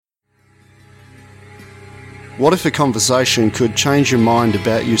What if a conversation could change your mind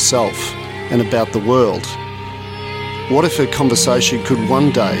about yourself and about the world? What if a conversation could one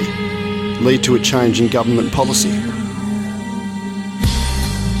day lead to a change in government policy?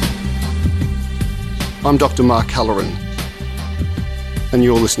 I'm Dr. Mark Halloran, and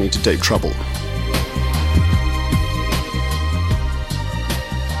you're listening to Deep Trouble.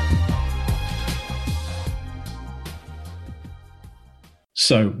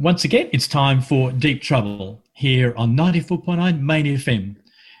 So once again, it's time for Deep Trouble here on 94.9 Main FM.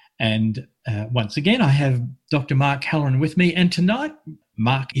 And once again, I have Dr. Mark Halloran with me. And tonight,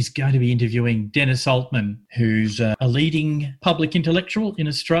 Mark is going to be interviewing Dennis Altman, who's a leading public intellectual in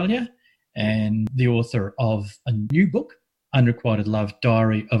Australia and the author of a new book, Unrequited Love,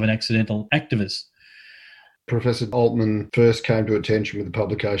 Diary of an Accidental Activist. Professor Altman first came to attention with the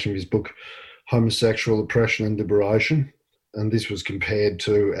publication of his book, Homosexual Oppression and Liberation. And this was compared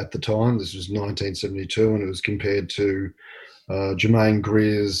to, at the time, this was 1972, and it was compared to Germaine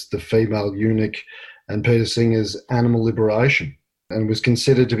Greer's The Female Eunuch and Peter Singer's Animal Liberation, and was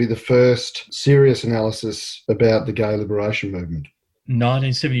considered to be the first serious analysis about the gay liberation movement.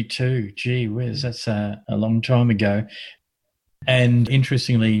 1972, gee whiz, that's a long time ago. And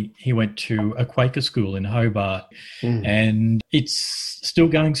interestingly, he went to a Quaker school in Hobart, and it's still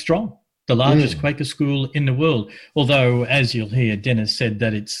going strong. The largest Quaker school in the world, although, as you'll hear, Dennis said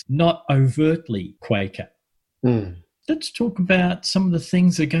that it's not overtly Quaker. Let's talk about some of the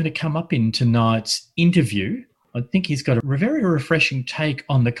things that are going to come up in tonight's interview. I think he's got a very refreshing take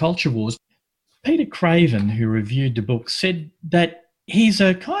on the culture wars. Peter Craven, who reviewed the book, said that he's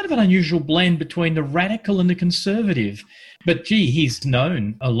a kind of an unusual blend between the radical and the conservative. But, gee, he's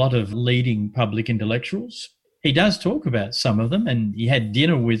known a lot of leading public intellectuals. He does talk about some of them, and he had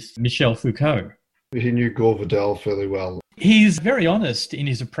dinner with Michel Foucault. He knew Gore Vidal fairly well. He's very honest in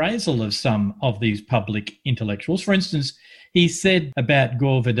his appraisal of some of these public intellectuals. For instance, he said about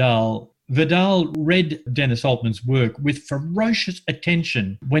Gore Vidal, Vidal read Dennis Altman's work with ferocious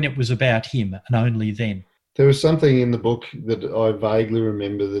attention when it was about him, and only then. There was something in the book that I vaguely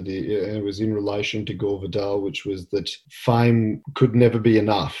remember that it was in relation to Gore Vidal, which was that fame could never be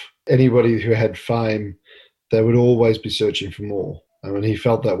enough. Anybody who had fame, they would always be searching for more. I mean, he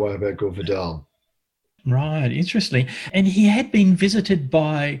felt that way about Gore Vidal. Right, interesting. And he had been visited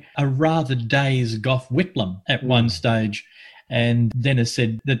by a rather dazed Gough Whitlam at one stage. And Dennis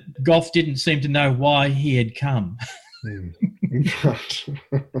said that Gough didn't seem to know why he had come.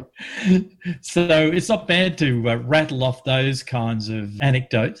 So it's not bad to rattle off those kinds of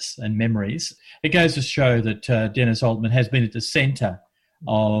anecdotes and memories. It goes to show that Dennis Altman has been at the centre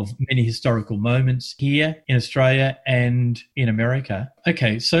of many historical moments here in Australia and in America.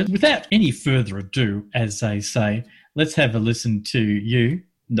 Okay, so without any further ado, as they say, let's have a listen to you,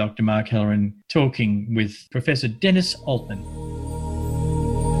 Dr. Mark Halloran, talking with Professor Dennis Altman.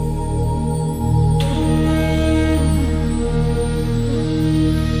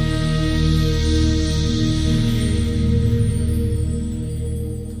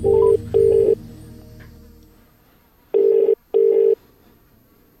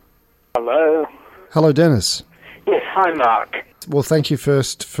 Hello. Hello, Dennis. Yes, hi, Mark. Well, thank you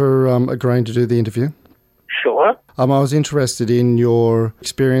first for agreeing to do the interview. Sure. I was interested in your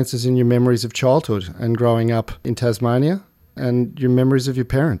experiences and your memories of childhood and growing up in Tasmania and your memories of your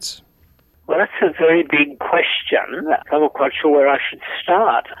parents. Well, that's a very big question. I'm not quite sure where I should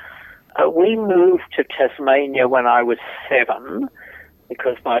start. We moved to Tasmania when I was 7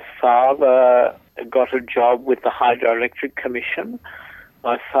 because my father got a job with the Hydroelectric Commission.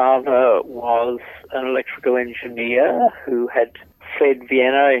 My father was an electrical engineer who had fled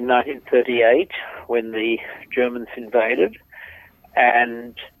Vienna in 1938 when the Germans invaded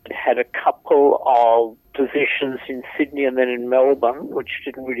and had a couple of positions in Sydney and then in Melbourne, which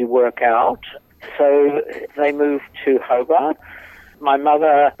didn't really work out. So they moved to Hobart. My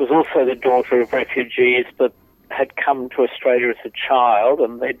mother was also the daughter of refugees, but had come to Australia as a child,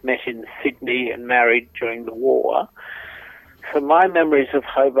 and they'd met in Sydney and married during the war. So my memories of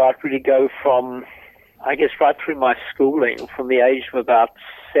Hobart really go from, I guess, right through my schooling, from the age of about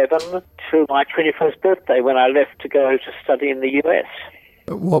 7 to my 21st birthday when I left to go to study in the US.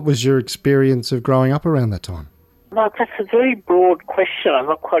 What was your experience of growing up around that time? Mark, that's a very broad question. I'm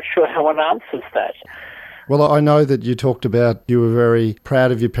not quite sure how one answers that. Well, I know that you talked about you were very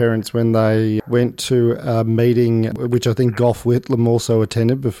proud of your parents when they went to a meeting, which I think Gough Whitlam also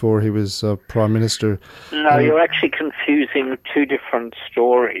attended before he was Prime Minister. No, you're actually confusing two different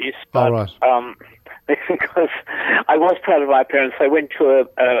stories. But, right. Because I was proud of my parents. I went to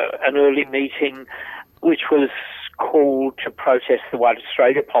an early meeting which was called to protest the White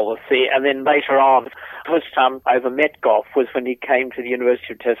Australia policy, and then later on, the first time I ever met Gough was when he came to the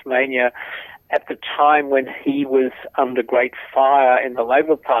University of Tasmania at the time when he was under great fire in the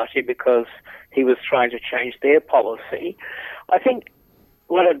Labor Party because he was trying to change their policy. I think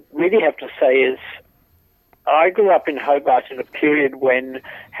what I really have to say is I grew up in Hobart in a period when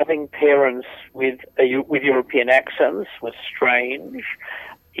having parents with European accents was strange.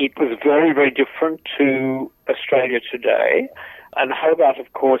 It was very, very different to Australia today. And Hobart,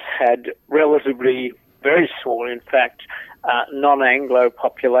 of course, had relatively very small, in fact, non-Anglo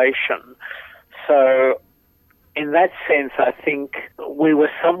population. So in that sense, I think we were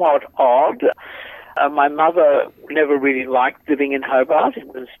somewhat odd. My mother never really liked living in Hobart. It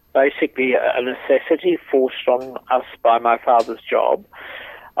was basically a necessity forced on us by my father's job.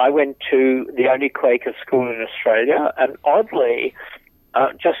 I went to the only Quaker school in Australia, and oddly,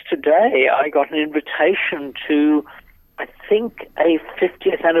 just today I got an invitation to, I think, a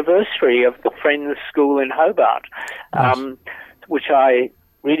 50th anniversary of the Friends School in Hobart, nice. Which I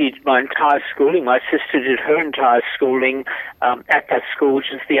really did my entire schooling. My sister did her entire schooling at that school,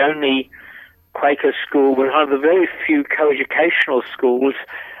 which is the only Quaker school, one of the very few coeducational schools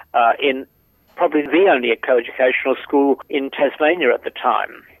probably the only coeducational school in Tasmania at the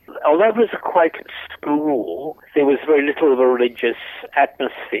time. Although it was a Quaker school, there was very little of a religious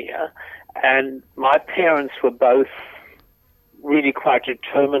atmosphere, and my parents were both really quite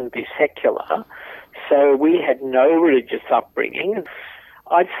determined to be secular, so we had no religious upbringing.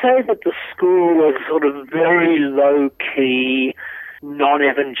 I'd say that the school was sort of very low-key,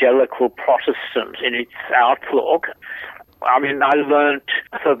 non-evangelical Protestant in its outlook. I mean, I learnt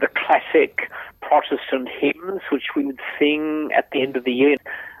sort of the classic Protestant hymns, which we would sing at the end of the year.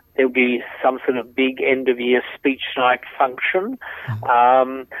 There would be some sort of big end-of-year speech night function.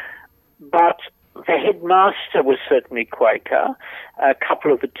 But the headmaster was certainly Quaker. A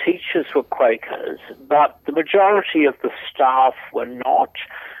couple of the teachers were Quakers, but the majority of the staff were not.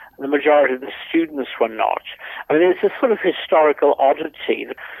 The majority of the students were not. I mean, there's a sort of historical oddity.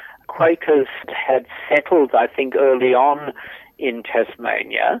 Quakers had settled, I think, early on in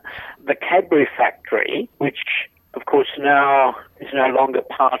Tasmania. The Cadbury factory, which of course now is no longer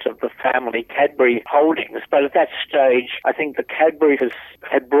part of the family Cadbury holdings, but at that stage I think the Cadbury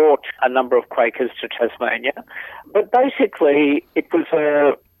had brought a number of Quakers to Tasmania. But basically it was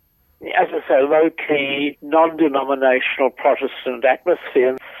as I say, low-key, non-denominational Protestant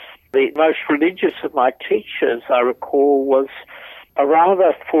atmosphere. The most religious of my teachers, I recall, was a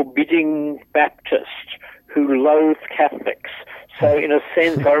rather forbidding Baptist who loathed Catholics. So in a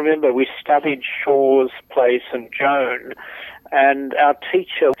sense, I remember we studied Shaw's Place and Joan, and our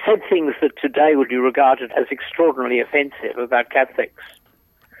teacher said things that today would be regarded as extraordinarily offensive about Catholics.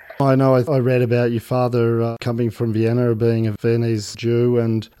 I know I read about your father coming from Vienna, being a Viennese Jew,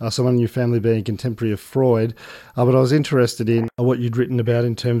 and someone in your family being a contemporary of Freud. But I was interested in what you'd written about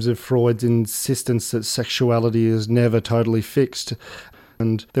in terms of Freud's insistence that sexuality is never totally fixed.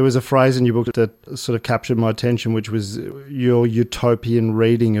 And there was a phrase in your book that sort of captured my attention, which was your utopian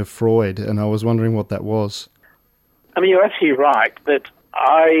reading of Freud, and I was wondering what that was. I mean, you're absolutely right that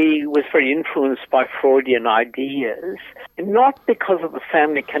I was very influenced by Freudian ideas, not because of the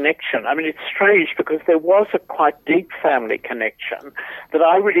family connection. I mean, it's strange because there was a quite deep family connection that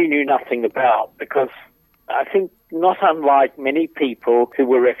I really knew nothing about, because I think not unlike many people who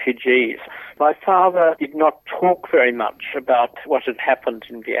were refugees, my father did not talk very much about what had happened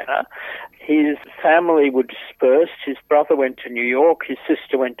in Vienna. His family were dispersed. His brother went to New York, his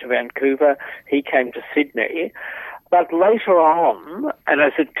sister went to Vancouver, he came to Sydney. But later on, and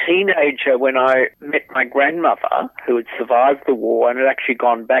as a teenager, when I met my grandmother, who had survived the war and had actually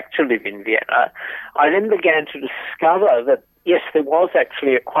gone back to live in Vienna, I then began to discover that, yes, there was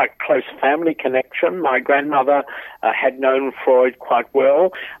actually a quite close family connection. My grandmother had known Freud quite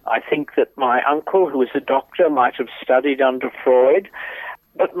well. I think that my uncle, who was a doctor, might have studied under Freud.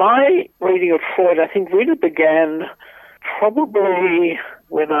 But my reading of Freud, I think, really began probably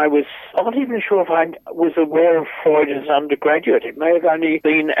when I was, I'm not even sure if I was aware of Freud as an undergraduate. It may have only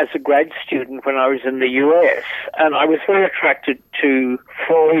been as a grad student when I was in the US. And I was very attracted to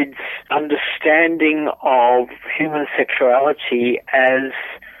Freud's understanding of human sexuality as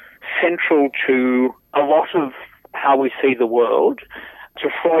central to a lot of how we see the world, to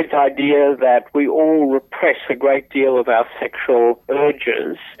Freud's idea that we all repress a great deal of our sexual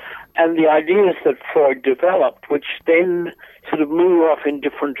urges, and the ideas that Freud developed, which then sort of move off in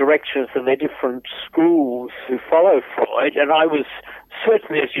different directions, and they're different schools who follow Freud. And I was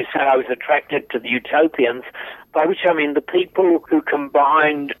certainly, as you say, I was attracted to the utopians, by which I mean the people who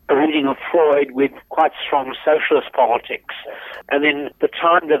combined a reading of Freud with quite strong socialist politics. And in the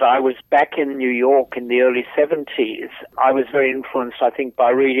time that I was back in New York in the early 70s, I was very influenced, I think,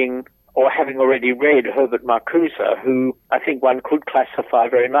 by reading or having already read Herbert Marcuse, who I think one could classify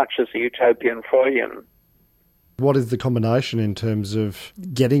very much as a utopian Freudian. What is the combination in terms of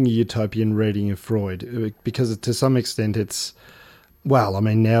getting a utopian reading of Freud? Because to some extent it's, well, I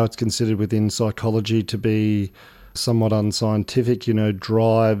mean, now it's considered within psychology to be somewhat unscientific,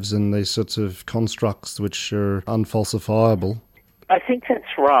 drives and these sorts of constructs which are unfalsifiable. I think that's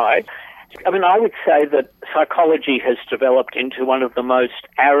right. I mean, I would say that psychology has developed into one of the most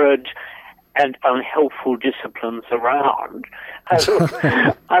arid and unhelpful disciplines around.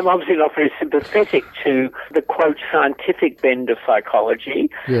 I'm obviously not very sympathetic to the, quote, scientific bend of psychology.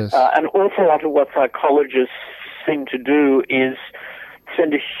 Yes. An awful lot of what psychologists seem to do is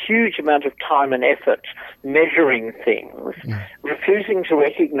spend a huge amount of time and effort measuring things, refusing to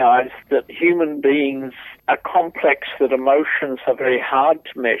recognize that human beings are complex, that emotions are very hard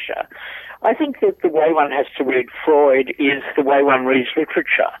to measure. I think that the way one has to read Freud is the way one reads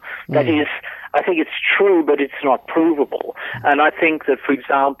literature. That is, I think it's true, but it's not provable. And I think that, for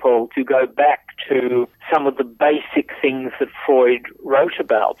example, to go back to some of the basic things that Freud wrote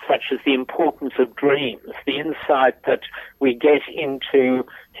about, such as the importance of dreams, the insight that we get into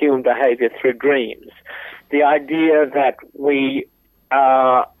human behavior through dreams, the idea that we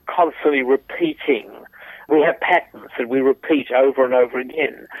are constantly repeating, we have patterns that we repeat over and over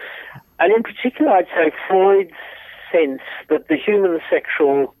again. And in particular, I'd say Freud's sense that the human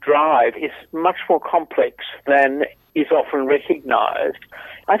sexual drive is much more complex than is often recognized.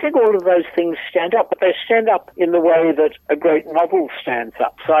 I think all of those things stand up, but they stand up in the way that a great novel stands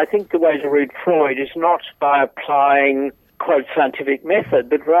up. So I think the way to read Freud is not by applying, quote, scientific method,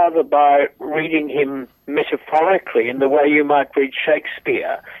 but rather by reading him metaphorically in the way you might read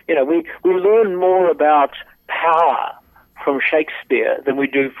Shakespeare. We learn more about power from Shakespeare than we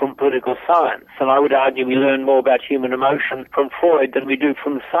do from political science. And I would argue we learn more about human emotion from Freud than we do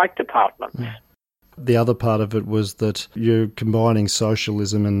from the psych department. The other part of it was that you're combining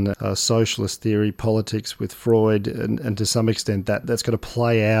socialism and socialist theory, politics with Freud, and to some extent that's got to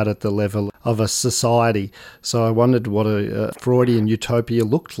play out at the level of a society. So I wondered what a Freudian utopia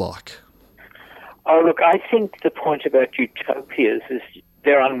looked like. Oh, look, I think the point about utopias is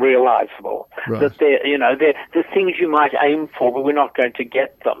they're unrealizable. Right. That they're things you might aim for, but we're not going to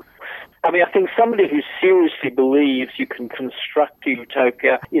get them. I mean, I think somebody who seriously believes you can construct a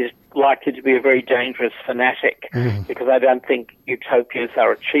utopia is likely to be a very dangerous fanatic, because I don't think utopias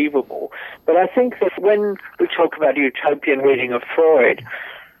are achievable. But I think that when we talk about a utopian reading of Freud,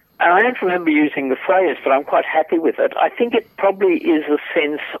 and I don't remember using the phrase, but I'm quite happy with it, I think it probably is a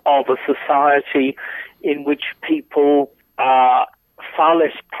sense of a society in which people are far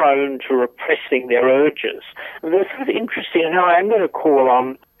less prone to repressing their urges. And that's sort of interesting, and I am going to call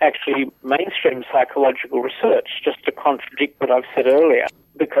on actually mainstream psychological research just to contradict what I've said earlier,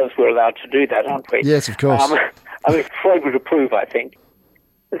 because we're allowed to do that, aren't we? Yes, of course. I mean, Freud would approve, I think.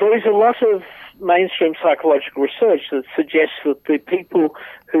 There is a lot of mainstream psychological research that suggests that the people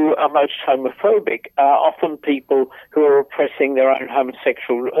who are most homophobic are often people who are repressing their own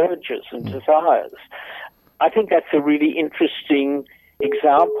homosexual urges and desires. I think that's a really interesting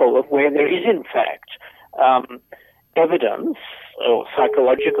example of where there is, in fact, evidence or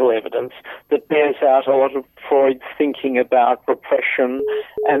psychological evidence that bears out a lot of Freud's thinking about repression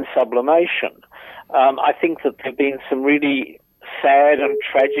and sublimation. I think that there have been some really sad and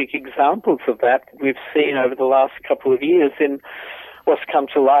tragic examples of that we've seen over the last couple of years in what's come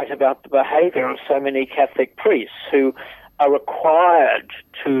to light about the behavior of so many Catholic priests who are required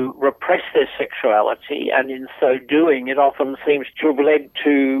to repress their sexuality, and in so doing it often seems to have led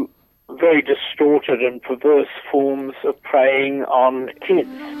to very distorted and perverse forms of preying on kids.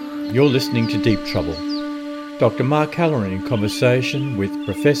 You're listening to Deep Trouble. Dr. Mark Halloran in conversation with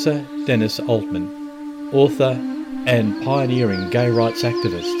Professor Dennis Altman, author and pioneering gay rights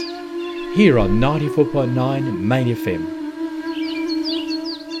activist, here on 94.9 Main FM.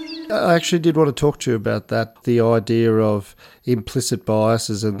 I actually did want to talk to you about that, the idea of implicit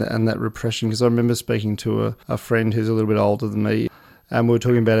biases and that repression, because I remember speaking to a friend who's a little bit older than me, and we were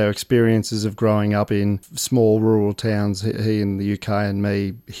talking about our experiences of growing up in small rural towns, he in the UK and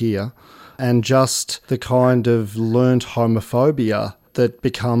me here, and just the kind of learnt homophobia that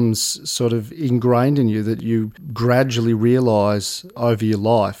becomes sort of ingrained in you that you gradually realise over your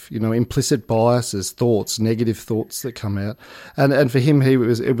life, implicit biases, thoughts, negative thoughts that come out. And for him, it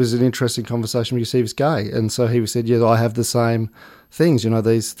was an interesting conversation because he was gay. And so he said, I have the same things,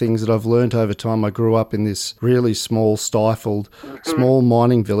 these things that I've learnt over time. I grew up in this really small, stifled, small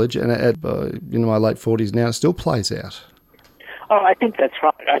mining village, and at my late 40s now, it still plays out. Oh, I think that's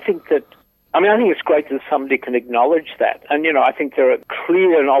right. I think it's great that somebody can acknowledge that. And, I think there are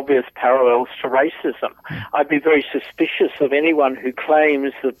clear and obvious parallels to racism. I'd be very suspicious of anyone who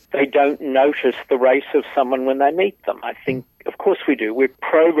claims that they don't notice the race of someone when they meet them. I think, of course we do. We're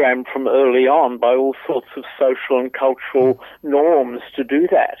programmed from early on by all sorts of social and cultural norms to do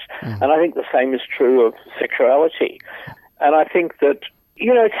that. And I think the same is true of sexuality. And I think that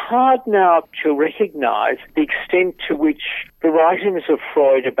it's hard now to recognise the extent to which the writings of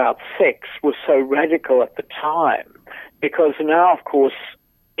Freud about sex were so radical at the time, because now, of course,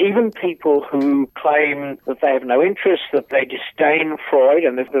 even people who claim that they have no interest, that they disdain Freud,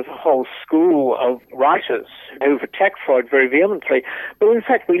 and there's a whole school of writers who've attacked Freud very vehemently, but in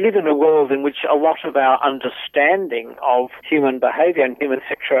fact we live in a world in which a lot of our understanding of human behaviour and human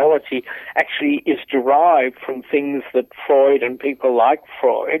sexuality actually is derived from things that Freud and people like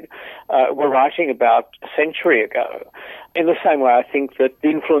Freud were writing about a century ago. In the same way, I think that the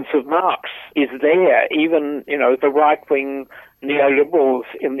influence of Marx is there. Even, the right-wing neoliberals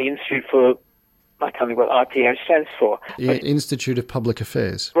in the Institute for, I can't think what IPA stands for. Institute of Public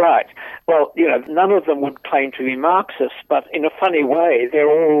Affairs. Right. Well, none of them would claim to be Marxist, but in a funny way, they're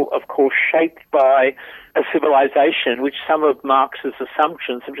all, of course, shaped by a civilization in which some of Marx's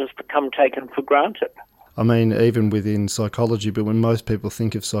assumptions have just become taken for granted. I mean, even within psychology, but when most people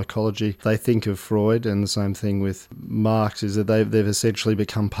think of psychology, they think of Freud, and the same thing with Marx is that they've essentially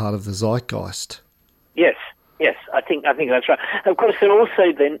become part of the zeitgeist. Yes, I think that's right. Of course, they're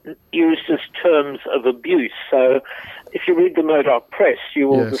also then used as terms of abuse. So if you read the Murdoch Press, you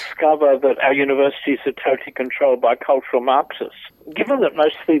will discover that our universities are totally controlled by cultural Marxists. Given that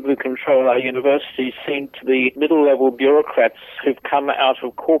most people who control our universities seem to be middle-level bureaucrats who've come out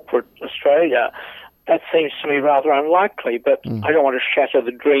of corporate Australia, that seems to me rather unlikely, but I don't want to shatter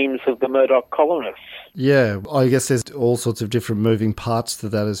the dreams of the Murdoch columnists. Yeah, I guess there's all sorts of different moving parts to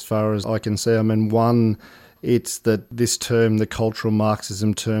that as far as I can see. I mean, one, it's that this term, the cultural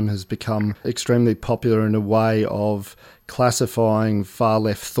Marxism term, has become extremely popular in a way of classifying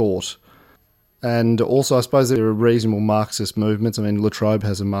far-left thought. And also, I suppose there are reasonable Marxist movements. I mean, La Trobe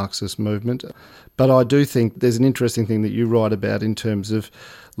has a Marxist movement. But I do think there's an interesting thing that you write about in terms of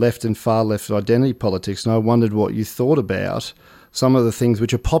left and far left identity politics. And I wondered what you thought about some of the things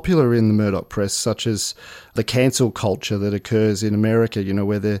which are popular in the Murdoch Press, such as the cancel culture that occurs in America,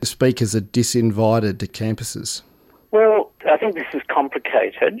 where the speakers are disinvited to campuses. Well, I think this is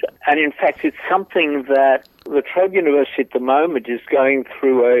complicated, and in fact it's something that La Trobe University at the moment is going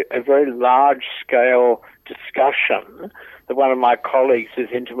through a very large-scale discussion that one of my colleagues is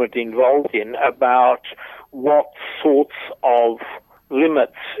intimately involved in about what sorts of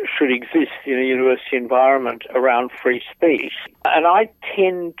limits should exist in a university environment around free speech. And I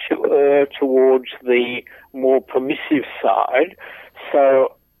tend to err towards the more permissive side.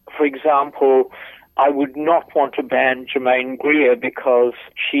 So, for example, I would not want to ban Germaine Greer because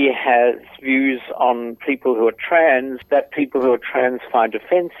she has views on people who are trans that people who are trans find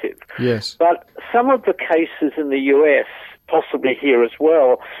offensive. Yes. But some of the cases in the US, possibly here as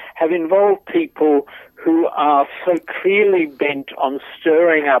well, have involved people who are so clearly bent on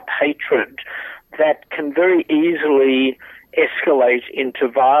stirring up hatred that can very easily escalate into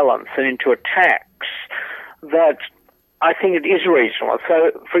violence and into attacks that I think it is reasonable.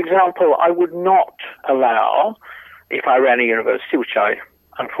 So, for example, I would not allow, if I ran a university, which I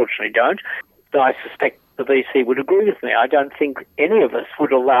unfortunately don't, but I suspect the VC would agree with me. I don't think any of us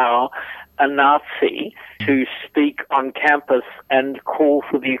would allow a Nazi to speak on campus and call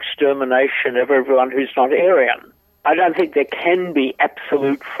for the extermination of everyone who's not Aryan. I don't think there can be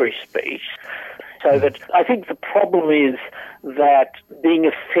absolute free speech. So that I think the problem is that being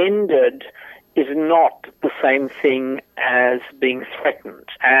offended is not the same thing as being threatened.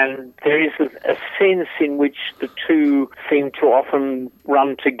 And there is a sense in which the two seem to often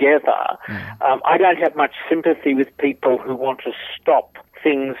run together. I don't have much sympathy with people who want to stop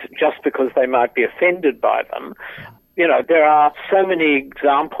things just because they might be offended by them. There are so many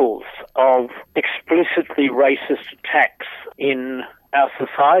examples of explicitly racist attacks in our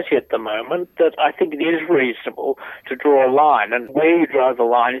society at the moment that I think it is reasonable to draw a line. And where you draw the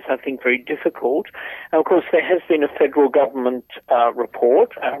line is, I think, very difficult. And, of course, there has been a federal government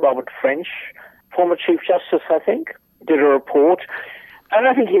report. Robert French, former Chief Justice, I think, did a report And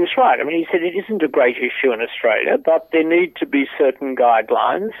I think he was right. I mean, he said it isn't a great issue in Australia, but there need to be certain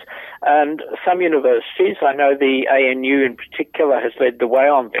guidelines. And some universities, I know the ANU in particular has led the way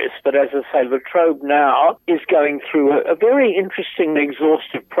on this, but as I say, La Trobe now is going through a very interesting,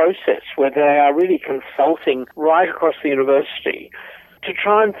 exhaustive process where they are really consulting right across the university to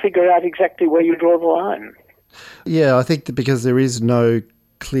try and figure out exactly where you draw the line. Yeah, I think that because there is no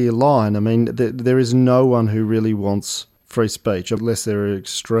clear line. I mean, there is no one who really wants free speech, unless they're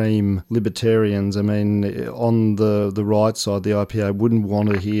extreme libertarians. I mean, on the right side, the IPA wouldn't want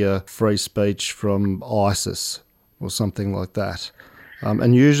to hear free speech from ISIS or something like that.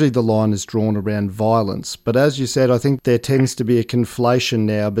 And usually the line is drawn around violence. But as you said, I think there tends to be a conflation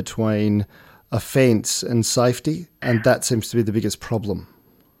now between offence and safety, and that seems to be the biggest problem.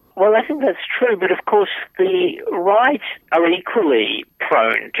 Well, I think that's true, but of course the right are equally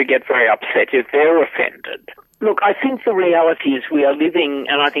prone to get very upset if they're offended. Look, I think the reality is we are living,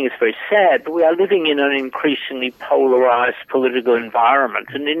 and I think it's very sad, but we are living in an increasingly polarised political environment.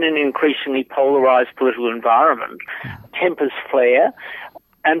 And in an increasingly polarised political environment, tempers flare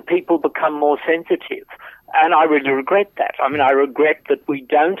and people become more sensitive. And I really regret that. I mean, I regret that we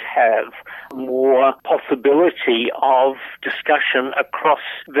don't have more possibility of discussion across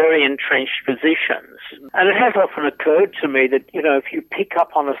very entrenched positions. And it has often occurred to me that, you know, if you pick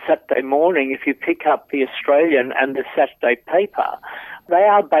up on a Saturday morning, if you pick up the Australian and the Saturday paper, they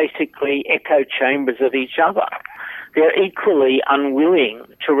are basically echo chambers of each other. They're equally unwilling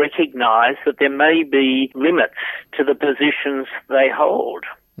to recognise that there may be limits to the positions they hold.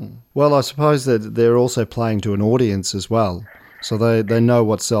 Well, I suppose that they're also playing to an audience as well, so they know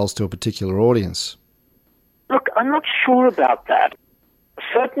what sells to a particular audience. Look, I'm not sure about that.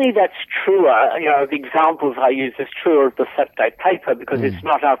 Certainly that's truer. You know, the examples I use is truer of the Saturday paper because it's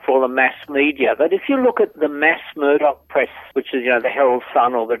not after all the mass media. But if you look at the mass Murdoch press, which is, you know, the Herald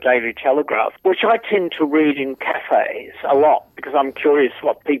Sun or the Daily Telegraph, which I tend to read in cafes a lot because I'm curious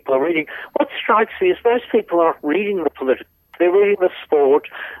what people are reading, what strikes me is most people aren't reading the political. They're reading the sport,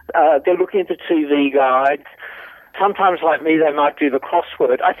 they're looking at the TV guides. Sometimes, like me, they might do the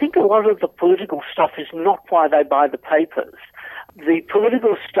crossword. I think a lot of the political stuff is not why they buy the papers. The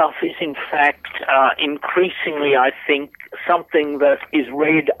political stuff is, in fact, increasingly, I think, something that is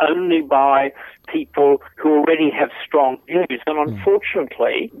read only by people who already have strong views. And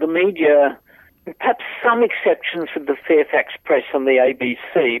unfortunately, the media, perhaps some exceptions with the Fairfax Press and the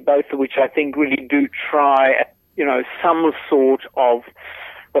ABC, both of which I think really do try at, you know, some sort of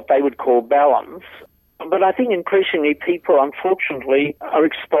what they would call balance. But I think increasingly people, unfortunately, are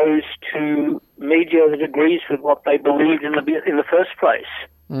exposed to media that agrees with what they believed in the first place.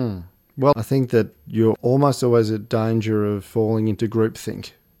 Well, I think that you're almost always at danger of falling into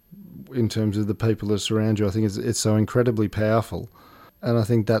groupthink in terms of the people that surround you. I think it's so incredibly powerful. And I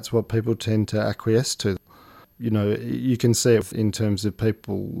think that's what people tend to acquiesce to. You know, you can see it in terms of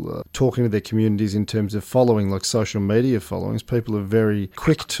people talking to their communities in terms of following, like social media followings. People are very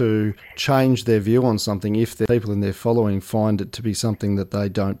quick to change their view on something if the people in their following find it to be something that they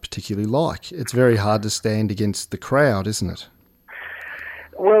don't particularly like. It's very hard to stand against the crowd, isn't it?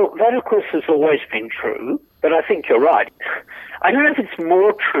 Well, that, of course, has always been true, but I think you're right. I don't know if it's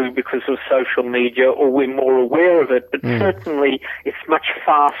more true because of social media or we're more aware of it, but certainly it's much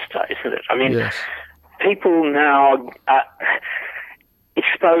faster, isn't it? I mean, yes. People now are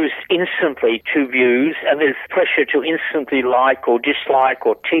exposed instantly to views, and there's pressure to instantly like or dislike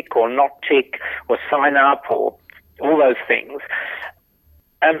or tick or not tick or sign up or all those things.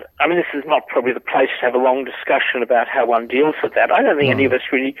 And, I mean, this is not probably the place to have a long discussion about how one deals with that. I don't think any of us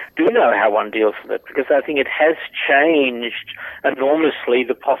really do know how one deals with it, because I think it has changed enormously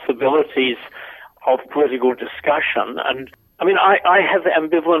the possibilities of political discussion. And I mean, I have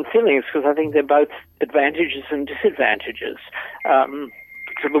ambivalent feelings because I think they're both advantages and disadvantages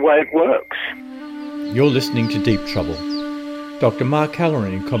to the way it works. You're listening to Deep Trouble. Dr. Mark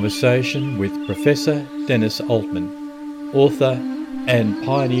Halloran in conversation with Professor Dennis Altman, author and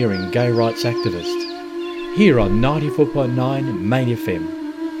pioneering gay rights activist, here on 94.9 Main FM.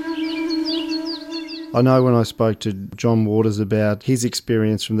 I know when I spoke to John Waters about his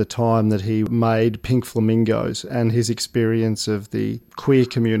experience from the time that he made Pink Flamingos and his experience of the queer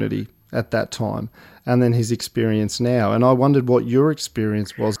community at that time and then his experience now. And I wondered what your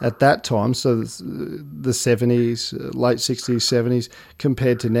experience was at that time, so the 70s, late 60s, 70s,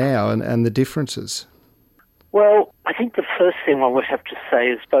 compared to now and the differences. Well, I think the first thing one would have to say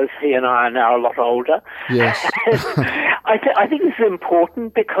is both he and I are now a lot older. Yes. I think this is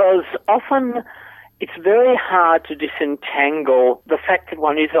important because often it's very hard to disentangle the fact that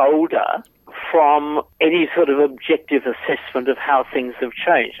one is older from any sort of objective assessment of how things have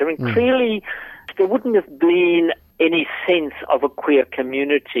changed. I mean, clearly there wouldn't have been any sense of a queer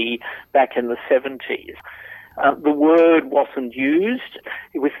community back in the 70s. The word wasn't used.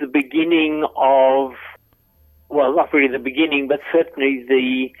 It was the beginning of, well, not really the beginning, but certainly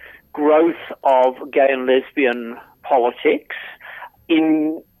the growth of gay and lesbian politics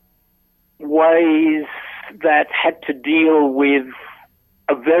in ways that had to deal with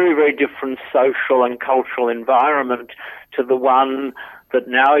a very, very different social and cultural environment to the one that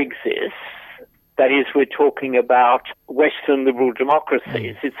now exists. That is, we're talking about Western liberal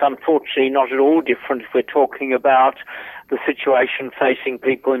democracies. It's unfortunately not at all different if we're talking about the situation facing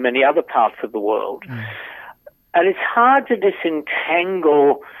people in many other parts of the world. And it's hard to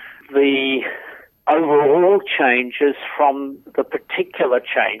disentangle the overall changes from the particular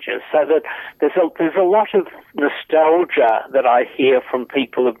changes, so that there's a lot of nostalgia that I hear from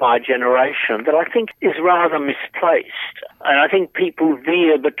people of my generation that I think is rather misplaced. And I think people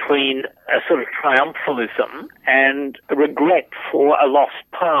veer between a sort of triumphalism and a regret for a lost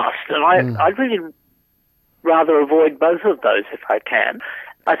past. And I'd really rather avoid both of those if I can.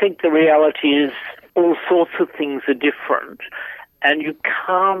 I think the reality is all sorts of things are different, and you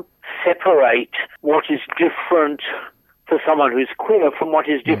can't separate what is different for someone who's queer from what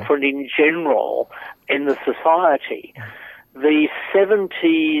is different in general in the society. The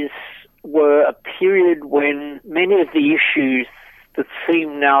 70s were a period when many of the issues that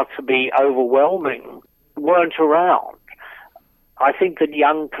seem now to be overwhelming weren't around. I think that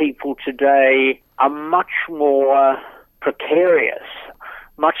young people today are much more precarious,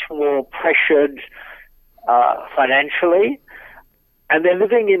 much more pressured financially, and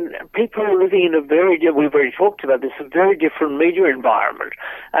people are living in a we've already talked about this, a very different media environment.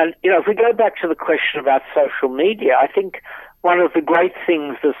 And, if we go back to the question about social media, I think one of the great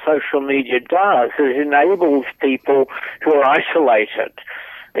things that social media does is it enables people who are isolated,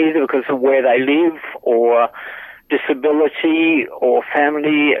 either because of where they live or disability or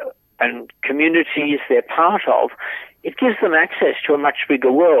family and communities they're part of. It gives them access to a much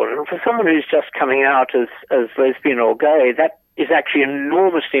bigger world. And for someone who's just coming out as lesbian or gay, that is actually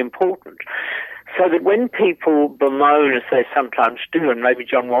enormously important. So that when people bemoan, as they sometimes do, and maybe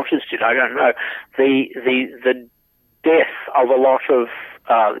John Walters did, I don't know, the death of a lot of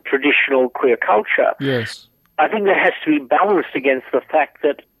traditional queer culture, yes, I think that has to be balanced against the fact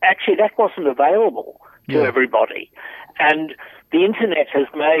that actually that wasn't available to everybody. And the internet has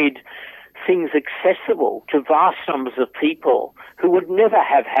made things accessible to vast numbers of people who would never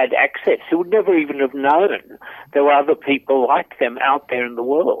have had access, who would never even have known there were other people like them out there in the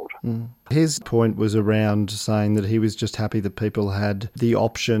world. His point was around saying that he was just happy that people had the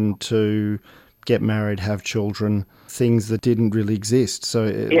option to get married, have children, things that didn't really exist.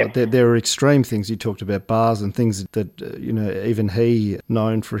 So there are extreme things. You talked about bars and things that, even he,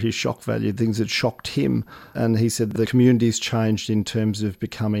 known for his shock value, things that shocked him. And he said the community's changed in terms of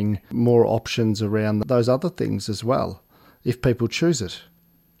becoming more options around those other things as well, if people choose it.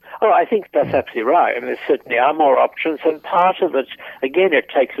 Oh, I think that's absolutely right. I mean, there certainly are more options. And part of it, again, it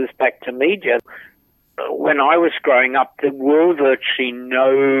takes us back to media. When I was growing up, there were virtually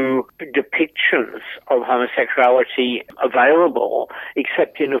no depictions of homosexuality available,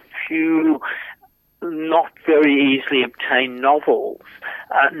 except in a few not very easily obtained novels.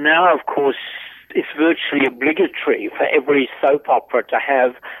 Now, of course, it's virtually obligatory for every soap opera to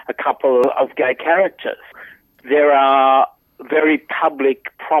have a couple of gay characters. There are very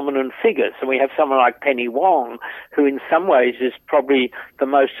public, prominent figures. And we have someone like Penny Wong, who in some ways is probably the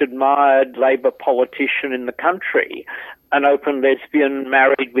most admired Labor politician in the country, an open lesbian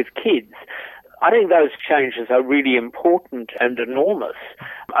married with kids. I think those changes are really important and enormous,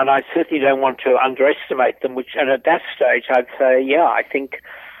 and I certainly don't want to underestimate them, and at that stage I'd say, I think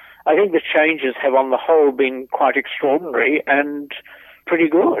the changes have on the whole been quite extraordinary and pretty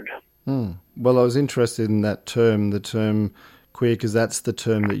good. Well, I was interested in that term, the term queer, because that's the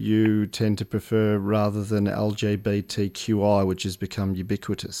term that you tend to prefer rather than LGBTQI, which has become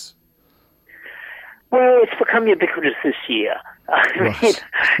ubiquitous. Well, it's become ubiquitous this year. Right.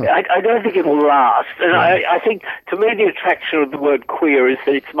 I don't think it will last. And I think, to me, the attraction of the word queer is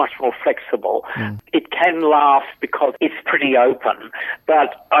that it's much more flexible. It can last because it's pretty open.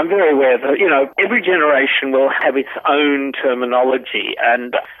 But I'm very aware that, every generation will have its own terminology.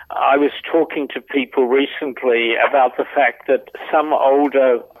 And I was talking to people recently about the fact that some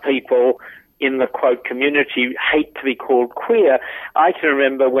older people in the, quote, community hate to be called queer. I can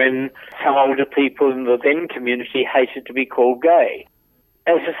remember when some older people in the then community hated to be called gay.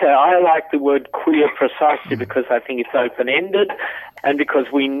 as I say, I like the word queer precisely because I think it's open-ended and because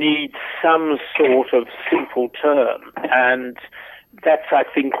we need some sort of simple term. And that's, I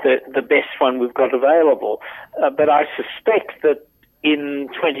think, the best one we've got available. But I suspect that in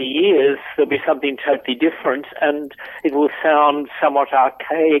 20 years there'll be something totally different and it will sound somewhat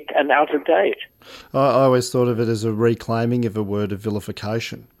archaic and out of date. I always thought of it as a reclaiming of a word of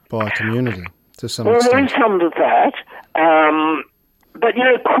vilification by a community to some extent. Well, there is some of that. But,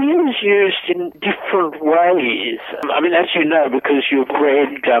 queer is used in different ways. I mean, as you know, because you've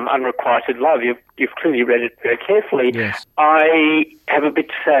read Unrequited Love, you've clearly read it very carefully. Yes. I have a bit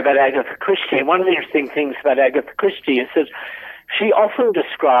to say about Agatha Christie. And one of the interesting things about Agatha Christie is that she often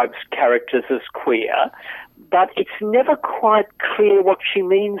describes characters as queer, but it's never quite clear what she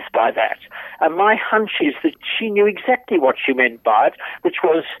means by that. And my hunch is that she knew exactly what she meant by it, which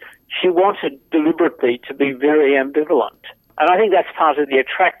was she wanted deliberately to be very ambivalent. And I think that's part of the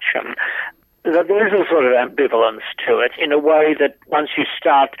attraction, that there is a sort of ambivalence to it in a way that once you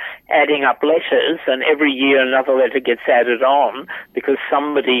start adding up letters and every year another letter gets added on because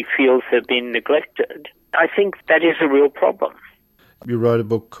somebody feels they've been neglected, I think that is a real problem. You wrote a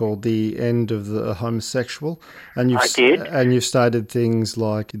book called The End of the Homosexual, and I did. And you've stated things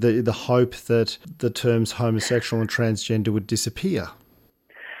like the hope that the terms homosexual and transgender would disappear.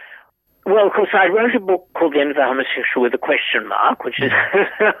 Well, of course, I wrote a book called The End of the Homosexual with a question mark, which is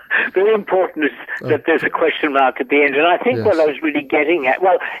very important that there's a question mark at the end. And I think what I was really getting at,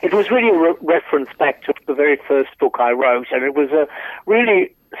 well, it was really a reference back to the very first book I wrote, and it was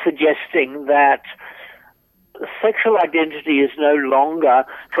really suggesting that sexual identity is no longer,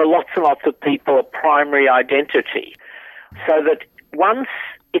 for lots and lots of people, a primary identity. So that once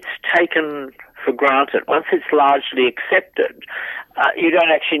it's taken for granted, once it's largely accepted, you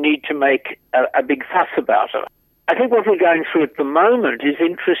don't actually need to make a big fuss about it. I think what we're going through at the moment is,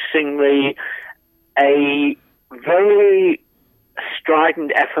 interestingly, a very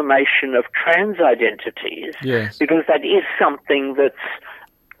strident affirmation of trans identities, because that is something that's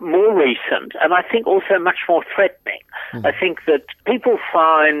more recent and I think also much more threatening. I think that people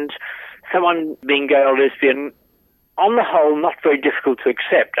find someone being gay or lesbian on the whole not very difficult to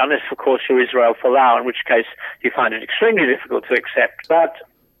accept, unless of course you're Israel Folau, in which case you find it extremely difficult to accept. But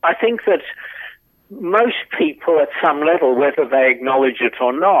I think that most people at some level, whether they acknowledge it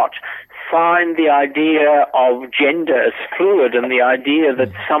or not, find the idea of gender as fluid, and the idea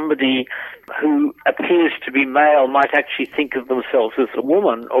that somebody who appears to be male might actually think of themselves as a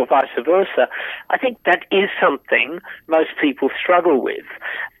woman, or vice versa. I think that is something most people struggle with.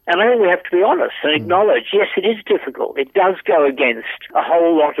 And I think we have to be honest and acknowledge, yes, it is difficult. It does go against a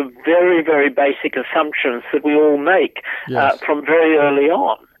whole lot of very, very basic assumptions that we all make from very early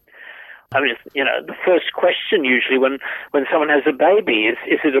on. I mean, the first question usually when someone has a baby is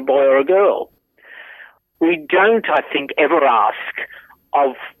it a boy or a girl? We don't, I think, ever ask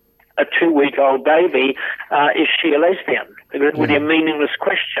of a 2-week-old baby, is she a lesbian? It would be a meaningless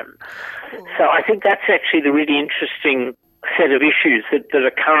question. So I think that's actually the really interesting set of issues that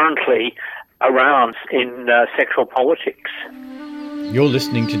are currently around in sexual politics. You're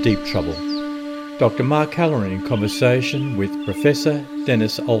listening to Deep Trouble. Dr. Mark Halloran in conversation with Professor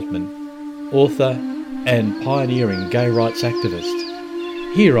Dennis Altman, author and pioneering gay rights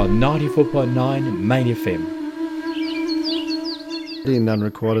activist, here on 94.9 Main FM. In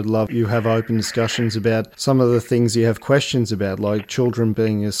Unrequited Love, you have open discussions about some of the things you have questions about, like children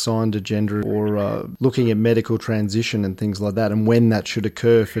being assigned a gender or looking at medical transition and things like that, and when that should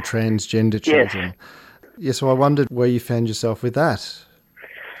occur for transgender children. Yes, so I wondered where you found yourself with that.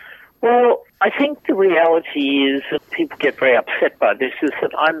 Well, I think the reality is that people get very upset by this, is that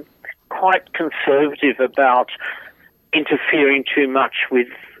I'm quite conservative about interfering too much with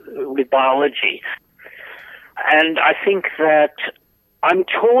biology. And I think that I'm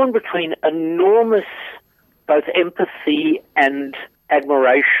torn between enormous both empathy and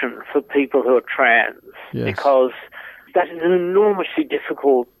admiration for people who are trans, because that is an enormously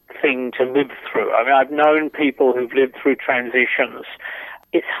difficult thing to live through. I mean, I've known people who've lived through transitions.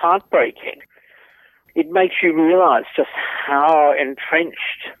 It's heartbreaking. It makes you realize just how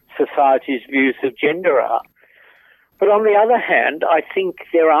entrenched society's views of gender are. But on the other hand, I think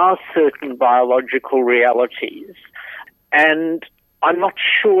there are certain biological realities, and I'm not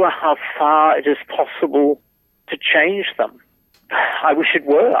sure how far it is possible to change them. I wish it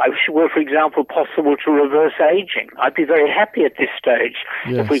were. I wish it were, for example, possible to reverse aging. I'd be very happy at this stage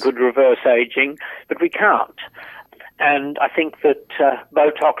if we could reverse aging, but we can't. And I think that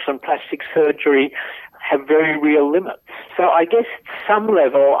Botox and plastic surgery have very real limits. So I guess at some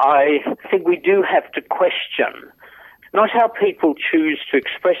level, I think we do have to question not how people choose to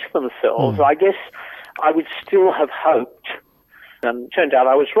express themselves. I guess I would still have hoped, and it turned out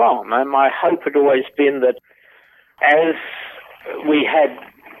I was wrong. My hope had always been that as we had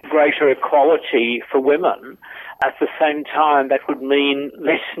greater equality for women, at the same time that would mean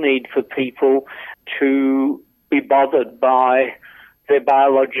less need for people to be bothered by their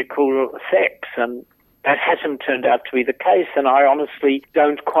biological sex, and that hasn't turned out to be the case, and I honestly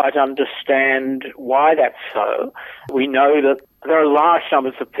don't quite understand why that's so. We know that there are large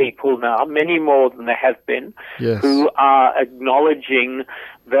numbers of people now, many more than there have been, who are acknowledging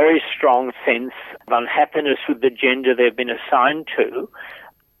very strong sense of unhappiness with the gender they've been assigned to.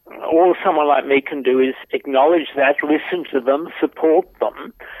 All someone like me can do is acknowledge that, listen to them, support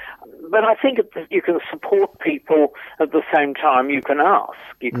them. But I think you can support people at the same time you can ask.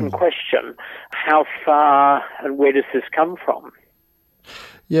 You can question how far and where does this come from?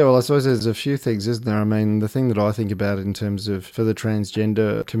 Yeah, well, I suppose there's a few things, isn't there? I mean, the thing that I think about in terms of for the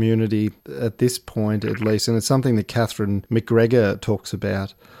transgender community at this point at least, and it's something that Catherine McGregor talks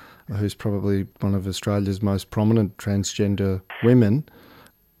about, who's probably one of Australia's most prominent transgender women,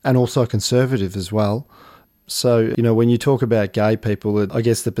 and also conservative as well. So, when you talk about gay people, I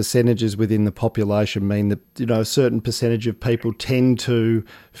guess the percentages within the population mean that, a certain percentage of people tend to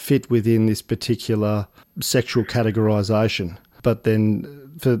fit within this particular sexual categorisation. But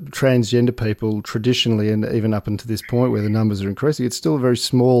then for transgender people, traditionally, and even up until this point where the numbers are increasing, it's still a very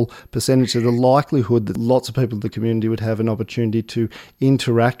small percentage. So the likelihood that lots of people in the community would have an opportunity to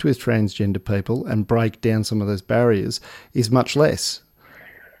interact with transgender people and break down some of those barriers is much less.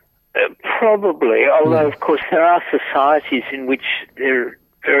 Probably, although of course there are societies in which there are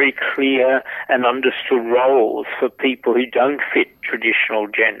very clear and understood roles for people who don't fit traditional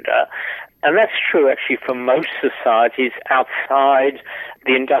gender. And that's true actually for most societies outside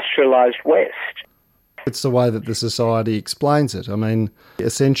the industrialised West. It's the way that the society explains it. I mean,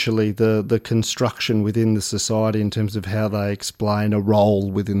 essentially the construction within the society in terms of how they explain a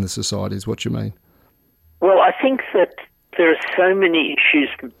role within the society is what you mean. Well, I think that there are so many issues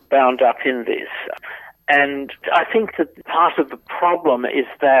bound up in this. And I think that part of the problem is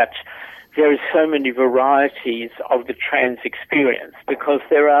that there are so many varieties of the trans experience, because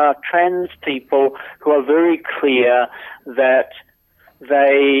there are trans people who are very clear that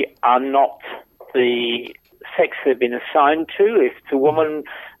they are not the sex they've been assigned to. If it's a woman,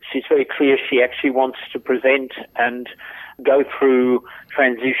 she's very clear she actually wants to present and go through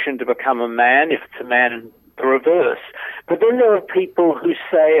transition to become a man. If it's a man, the reverse. But then there are people who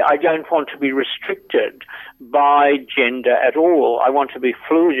say, I don't want to be restricted by gender at all. I want to be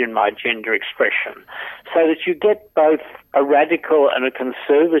fluid in my gender expression. So that you get both a radical and a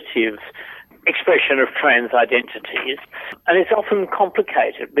conservative expression of trans identities. And it's often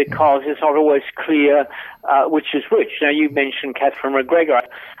complicated because it's not always clear which is which. Now, you mentioned Catherine McGregor.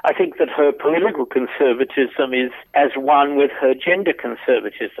 I think that her political conservatism is as one with her gender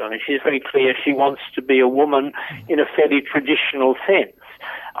conservatism. And she's very clear she wants to be a woman in a fairly traditional sense.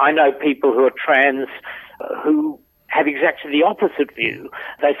 I know people who are trans who have exactly the opposite view.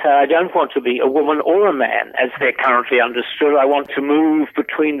 They say, I don't want to be a woman or a man as they're currently understood. I want to move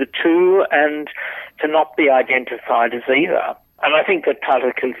between the two and to not be identified as either. And I think that part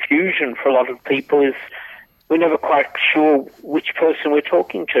of the confusion for a lot of people is we're never quite sure which person we're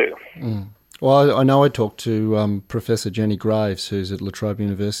talking to. Well, I know I talked to Professor Jenny Graves, who's at La Trobe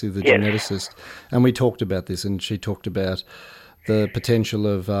University, the geneticist, and we talked about this, and she talked about the potential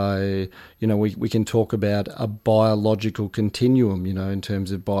of we can talk about a biological continuum, in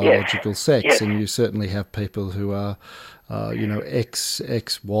terms of biological sex, and you certainly have people who are, X,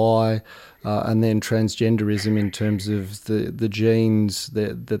 Y, and then transgenderism in terms of the genes,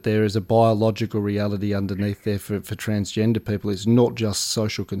 that there is a biological reality underneath there for transgender people. It's not just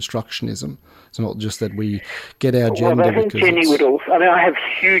social constructionism. It's not just that we get our gender. Well, I think Jenny would also. I mean, I have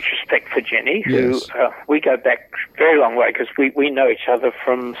huge respect for Jenny, who we go back a very long way because we know each other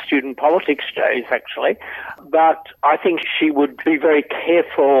from student politics days, actually. But I think she would be very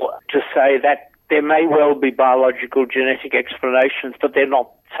careful to say that there may well be biological genetic explanations, but they're not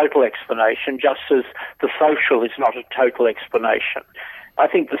total explanation, just as the social is not a total explanation. I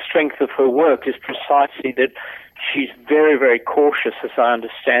think the strength of her work is precisely that she's very, very cautious, as I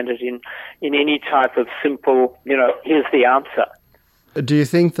understand it, in any type of simple, here's the answer. Do you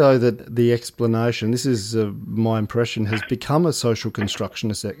think, though, that the explanation, this is my impression, has become a social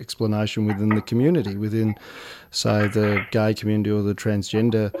constructionist explanation within the community, within, say, the gay community or the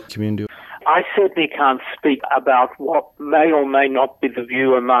transgender community? I certainly can't speak about what may or may not be the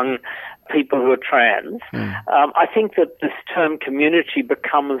view among people who are trans. I think that this term community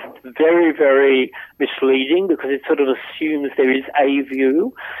becomes very, very misleading because it sort of assumes there is a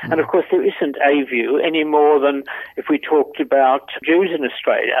view. And of course there isn't a view any more than if we talked about Jews in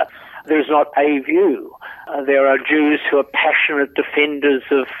Australia. There's not a view. There are Jews who are passionate defenders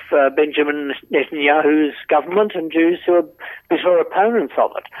of Benjamin Netanyahu's government and Jews who are bitter opponents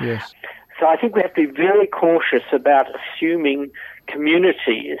of it. Yes. So I think we have to be very cautious about assuming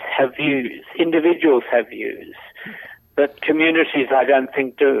communities have views, individuals have views, but communities I don't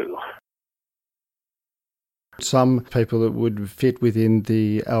think do. Some people that would fit within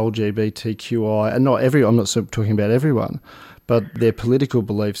the LGBTQI, and I'm not talking about everyone, but their political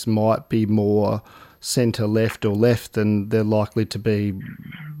beliefs might be more centre-left or left than they're likely to be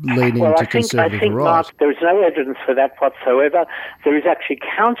leaning to conservative I think, right. Mark, there is no evidence for that whatsoever. There is actually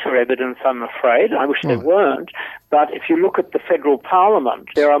counter-evidence, I'm afraid. I wish there weren't. But if you look at the federal parliament,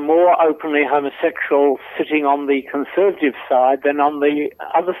 there are more openly homosexuals sitting on the conservative side than on the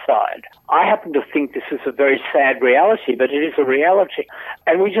other side. I happen to think this is a very sad reality, but it is a reality.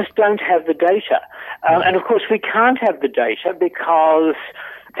 And we just don't have the data. And of course, we can't have the data because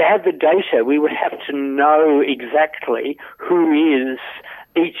to have the data, we would have to know exactly who is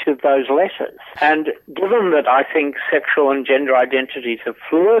each of those letters. And given that I think sexual and gender identities are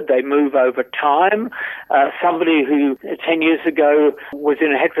fluid, they move over time. Somebody who 10 years ago was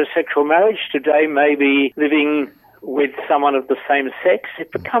in a heterosexual marriage today may be living with someone of the same sex.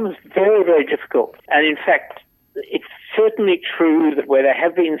 It becomes very, very difficult. And in fact, it's certainly true that where there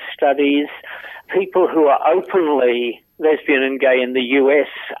have been studies, people who are openly lesbian and gay in the US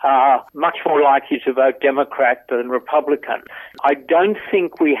are much more likely to vote Democrat than Republican. I don't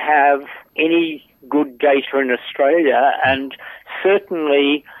think we have any good data in Australia, and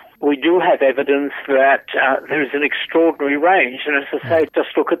certainly we do have evidence that there is an extraordinary range. And as I say,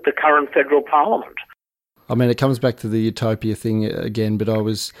 just look at the current federal parliament. I mean, it comes back to the utopia thing again, but I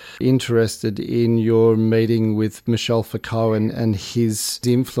was interested in your meeting with Michel Foucault and his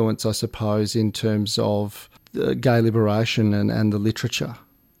influence, I suppose, in terms of gay liberation and the literature.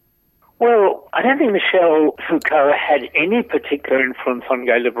 Well, I don't think Michel Foucault had any particular influence on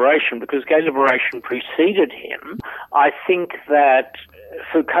gay liberation because gay liberation preceded him. I think that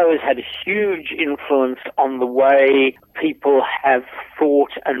Foucault has had a huge influence on the way people have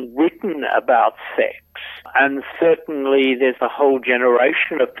thought and written about sex. And certainly there's a whole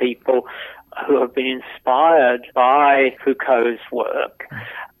generation of people who have been inspired by Foucault's work.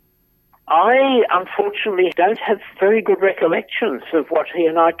 I, unfortunately, don't have very good recollections of what he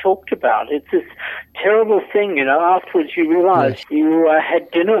and I talked about. It's this terrible thing, you know, afterwards you realise you had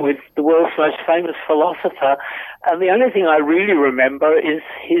dinner with the world's most famous philosopher, and the only thing I really remember is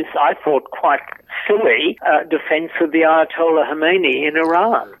his, I thought, quite silly defence of the Ayatollah Khomeini in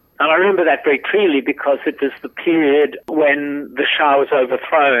Iran. And I remember that very clearly because it was the period when the Shah was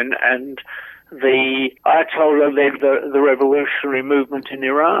overthrown and the Ayatollah led the revolutionary movement in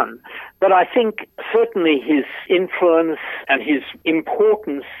Iran. But I think certainly his influence and his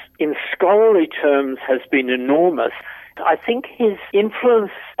importance in scholarly terms has been enormous. I think his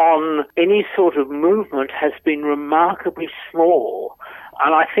influence on any sort of movement has been remarkably small.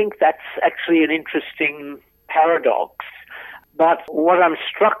 And I think that's actually an interesting paradox. But what I'm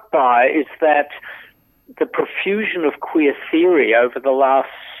struck by is that the profusion of queer theory over the last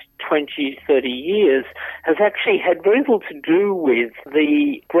 20, 30 years has actually had very little to do with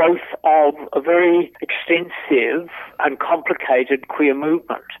the growth of a very extensive and complicated queer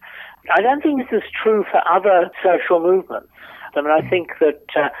movement. I don't think this is true for other social movements. I mean, I think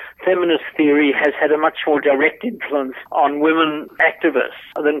that feminist theory has had a much more direct influence on women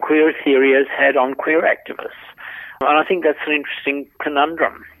activists than queer theory has had on queer activists. And I think that's an interesting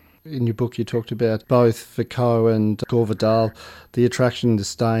conundrum. In your book, you talked about both Foucault and Gore Vidal, the attraction and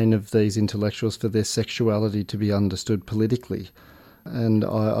disdain of these intellectuals for their sexuality to be understood politically. And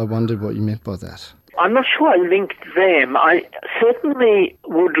I wondered what you meant by that. I'm not sure I linked them. I certainly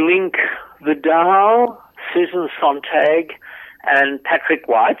would link Vidal, Susan Sontag, and Patrick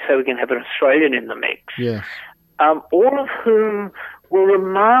White, so we can have an Australian in the mix. Yes. All of whom were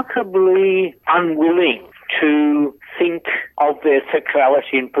remarkably unwilling to think of their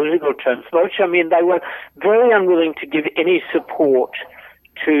sexuality in political terms, which, I mean, they were very unwilling to give any support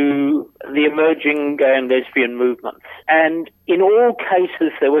to the emerging gay and lesbian movements. And in all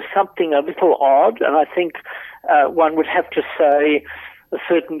cases, there was something a little odd, and I think one would have to say a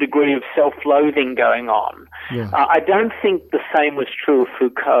certain degree of self-loathing going on. Yeah. I don't think the same was true of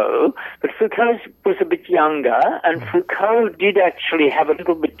Foucault, but Foucault was a bit younger, and Foucault did actually have a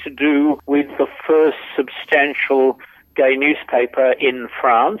little bit to do with the first substantial gay newspaper in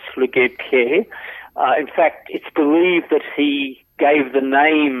France, Le Guêpier. In fact, it's believed that he gave the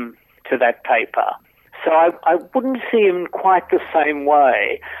name to that paper. So I wouldn't see him quite the same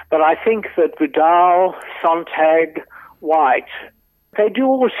way, but I think that Vidal, Sontag, White, they do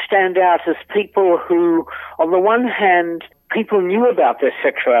all stand out as people who, on the one hand, people knew about their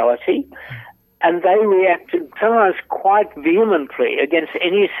sexuality, and they reacted sometimes quite vehemently against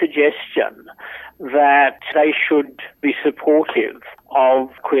any suggestion that they should be supportive of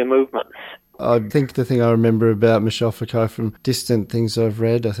queer movements. I think the thing I remember about Michel Foucault from distant things I've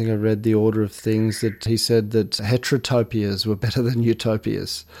read, I think I read The Order of Things, that he said that heterotopias were better than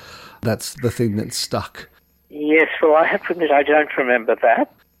utopias. That's the thing that stuck. Yes, well, I have to admit I don't remember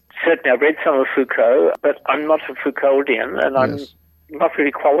that. Certainly I read some of Foucault, but I'm not a Foucauldian, and I'm not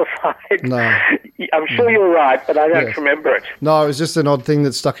really qualified. No. I'm sure you're right, but I don't remember it. No, it was just an odd thing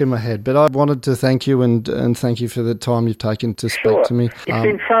that stuck in my head. But I wanted to thank you and thank you for the time you've taken to speak to me. It's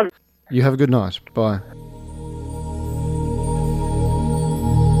been fun. You have a good night. Bye.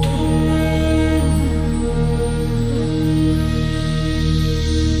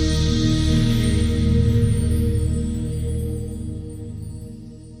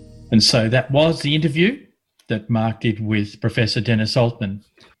 And so that was the interview that Mark did with Professor Dennis Altman.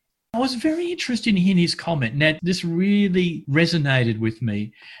 I was very interested in his comment. Now, this really resonated with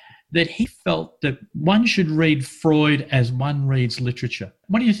me, that he felt that one should read Freud as one reads literature.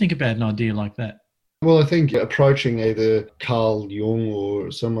 What do you think about an idea like that? Well, I think approaching either Carl Jung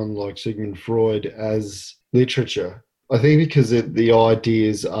or someone like Sigmund Freud as literature, I think because the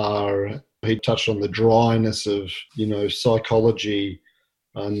ideas are, he touched on the dryness of, psychology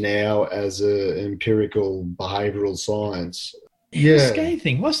now as an empirical behavioural science. He was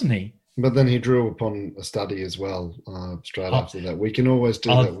scathing, wasn't he? But then he drew upon a study as well straight after that. We can always do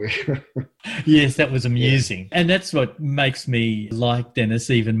that. Yes, that was amusing. Yeah. And that's what makes me like Dennis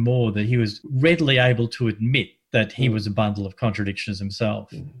even more, that he was readily able to admit that he was a bundle of contradictions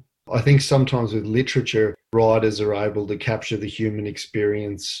himself. I think sometimes with literature, writers are able to capture the human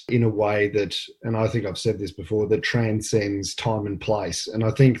experience in a way that, and I think I've said this before, that transcends time and place. And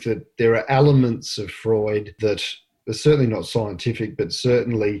I think that there are elements of Freud that are certainly not scientific, but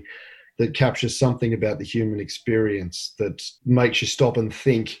certainly that captures something about the human experience that makes you stop and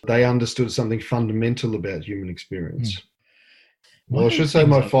think they understood something fundamental about human experience. Well, I should say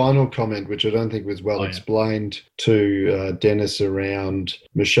my final comment, which I don't think was well explained to Dennis, around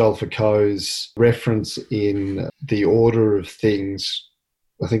Michel Foucault's reference in The Order of Things.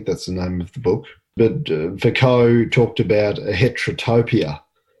 I think that's the name of the book. But Foucault talked about a heterotopia.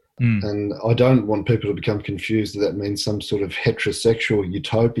 And I don't want people to become confused that means some sort of heterosexual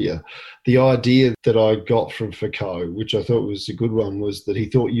utopia. The idea that I got from Foucault, which I thought was a good one, was that he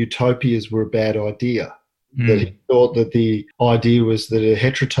thought utopias were a bad idea. That he thought that the idea was that a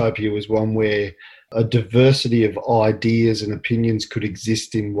heterotopia was one where a diversity of ideas and opinions could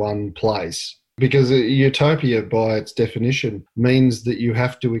exist in one place. Because a utopia, by its definition, means that you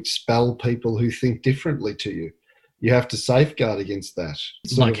have to expel people who think differently to you. You have to safeguard against that.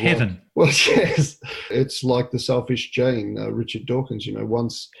 It's like heaven. Well, yes. It's like the selfish gene, Richard Dawkins,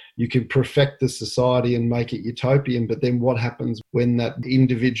 once you can perfect the society and make it utopian, but then what happens when that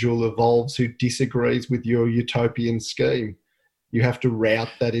individual evolves who disagrees with your utopian scheme? You have to rout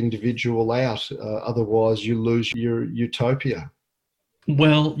that individual out. Otherwise, you lose your utopia.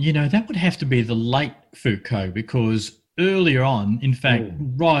 Well, that would have to be the late Foucault, because earlier on, in fact,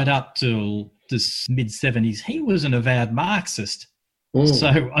 right up till the mid-70s, he was an avowed Marxist.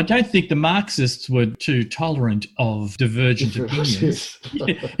 So I don't think the Marxists were too tolerant of divergent opinions.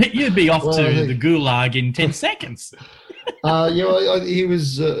 You'd be off to the gulag in 10 seconds. He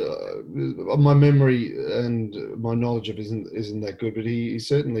was, my memory and my knowledge of isn't that good, but he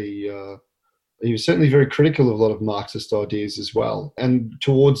certainly... he was certainly very critical of a lot of Marxist ideas as well. And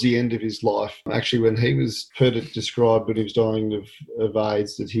towards the end of his life, actually, when he was heard it described when he was dying of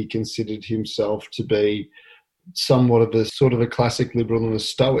AIDS, that he considered himself to be somewhat of a sort of a classic liberal and a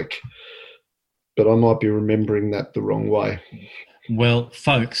stoic. But I might be remembering that the wrong way. Well,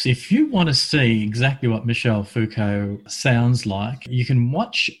 folks, if you want to see exactly what Michel Foucault sounds like, you can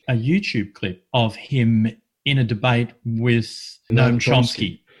watch a YouTube clip of him in a debate with Noam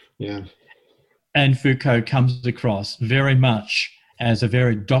Chomsky. Yeah. And Foucault comes across very much as a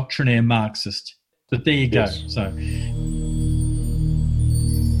very doctrinaire Marxist. But there you go. So,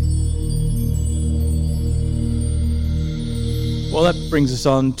 Well, that brings us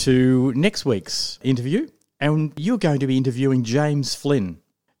on to next week's interview. And you're going to be interviewing James Flynn,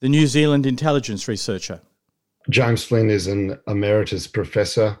 the New Zealand intelligence researcher. James Flynn is an emeritus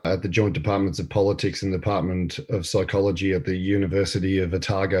professor at the Joint Departments of Politics and Department of Psychology at the University of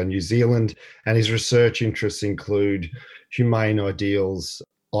Otago, New Zealand. And his research interests include humane ideals,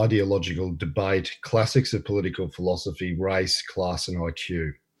 ideological debate, classics of political philosophy, race, class and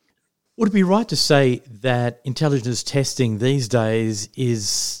IQ. Would it be right to say that intelligence testing these days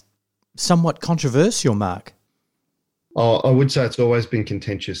is somewhat controversial, Mark? I would say it's always been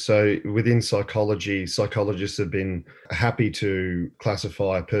contentious. So within psychology, psychologists have been happy to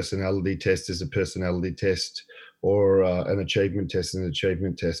classify a personality test as a personality test or an achievement test as an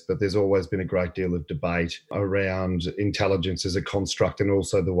achievement test. But there's always been a great deal of debate around intelligence as a construct and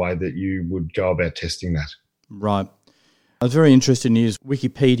also the way that you would go about testing that. Right. I was very interested in his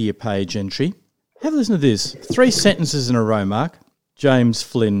Wikipedia page entry. Have a listen to this. 3 sentences in a row, Mark. James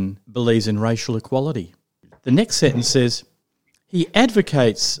Flynn believes in racial equality. The next sentence says, he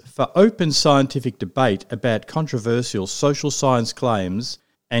advocates for open scientific debate about controversial social science claims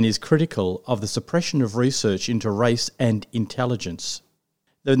and is critical of the suppression of research into race and intelligence.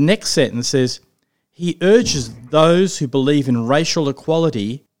 The next sentence says, he urges those who believe in racial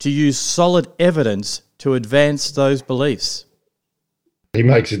equality to use solid evidence to advance those beliefs. He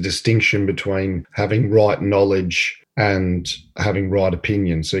makes a distinction between having right knowledge and having right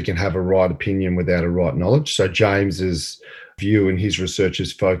opinion. So you can have a right opinion without a right knowledge. So James's view and his research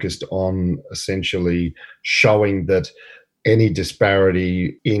is focused on essentially showing that any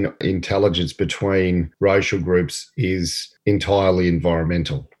disparity in intelligence between racial groups is entirely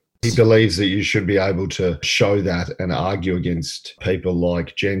environmental. He believes that you should be able to show that and argue against people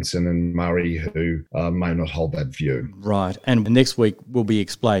like Jensen and Murray who may not hold that view. Right. And next week we'll be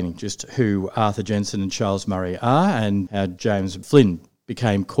explaining just who Arthur Jensen and Charles Murray are and how James Flynn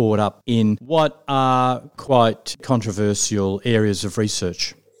became caught up in what are quite controversial areas of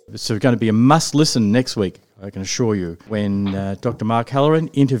research. So it's going to be a must listen next week, I can assure you, when Dr. Mark Halloran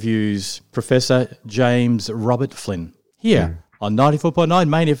interviews Professor James Robert Flynn here on 94.9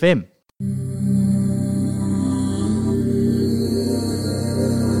 Main FM.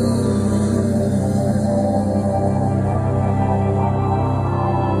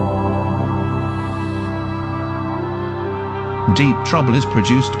 Deep Trouble is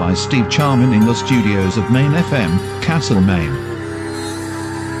produced by Steve Charman in the studios of Main FM, Castlemaine.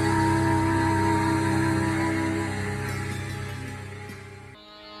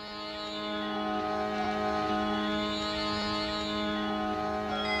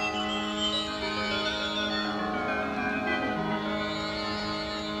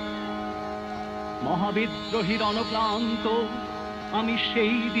 মহাবিদ্রোহী রণক্লান্ত আমি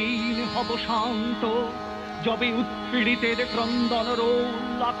সেই দিন হব শান্ত যবে উৎপীড়িতের ক্রন্দন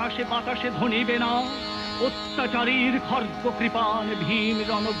role আকাশে বাতাসে ধ্বনিবে না অত্যাচারীর খর্গ কৃপান ভীম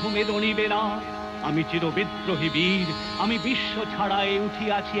রণভূমে দণিবে না আমি চির বিদ্রোহী বীর আমি বিশ্ব ছাড়াই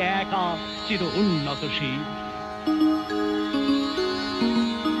উঠিয়াছি একা চির উন্নত শির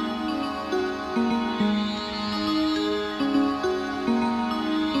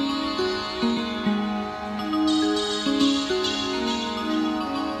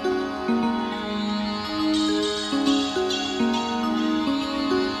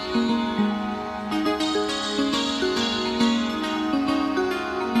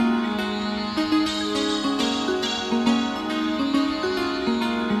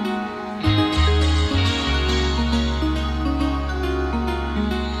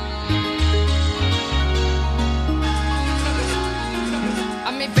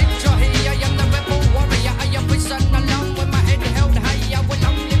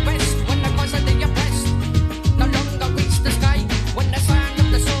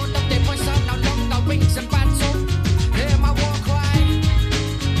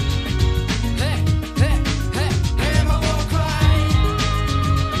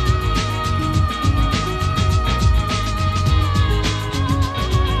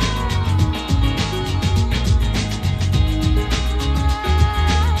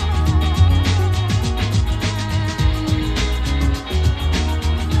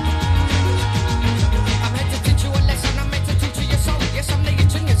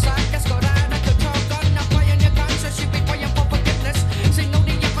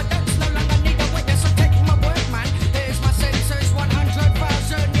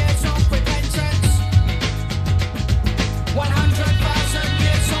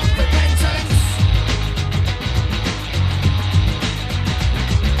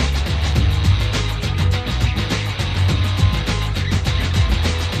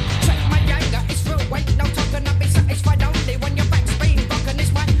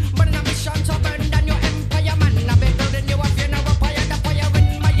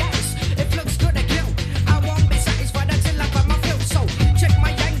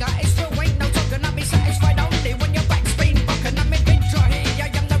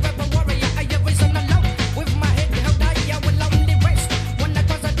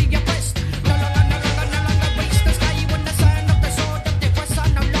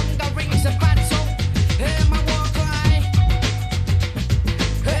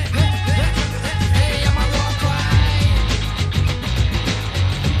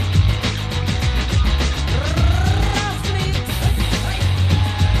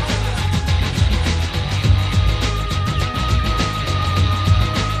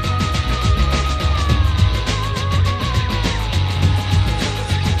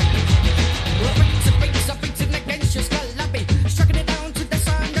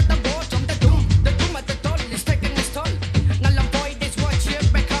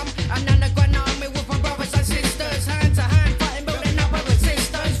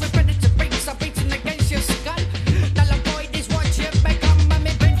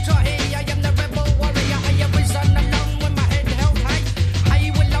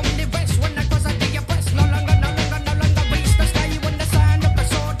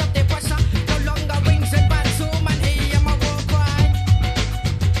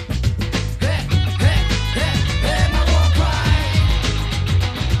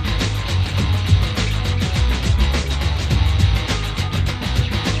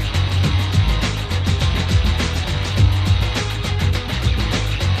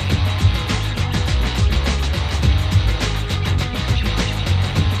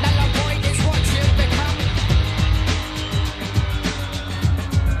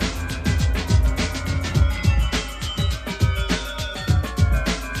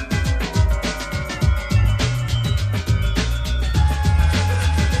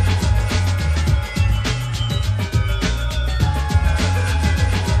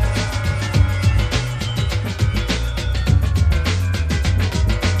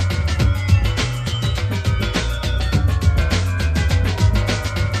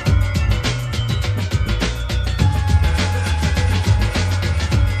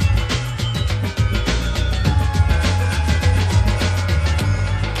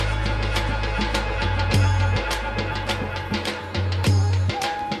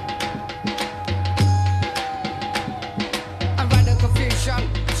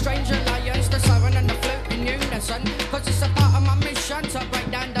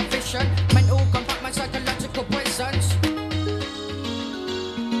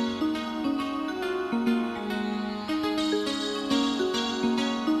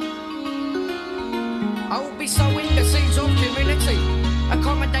be sowing the seeds of community,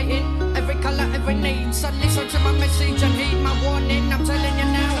 accommodating every colour, every need. So listen to my message and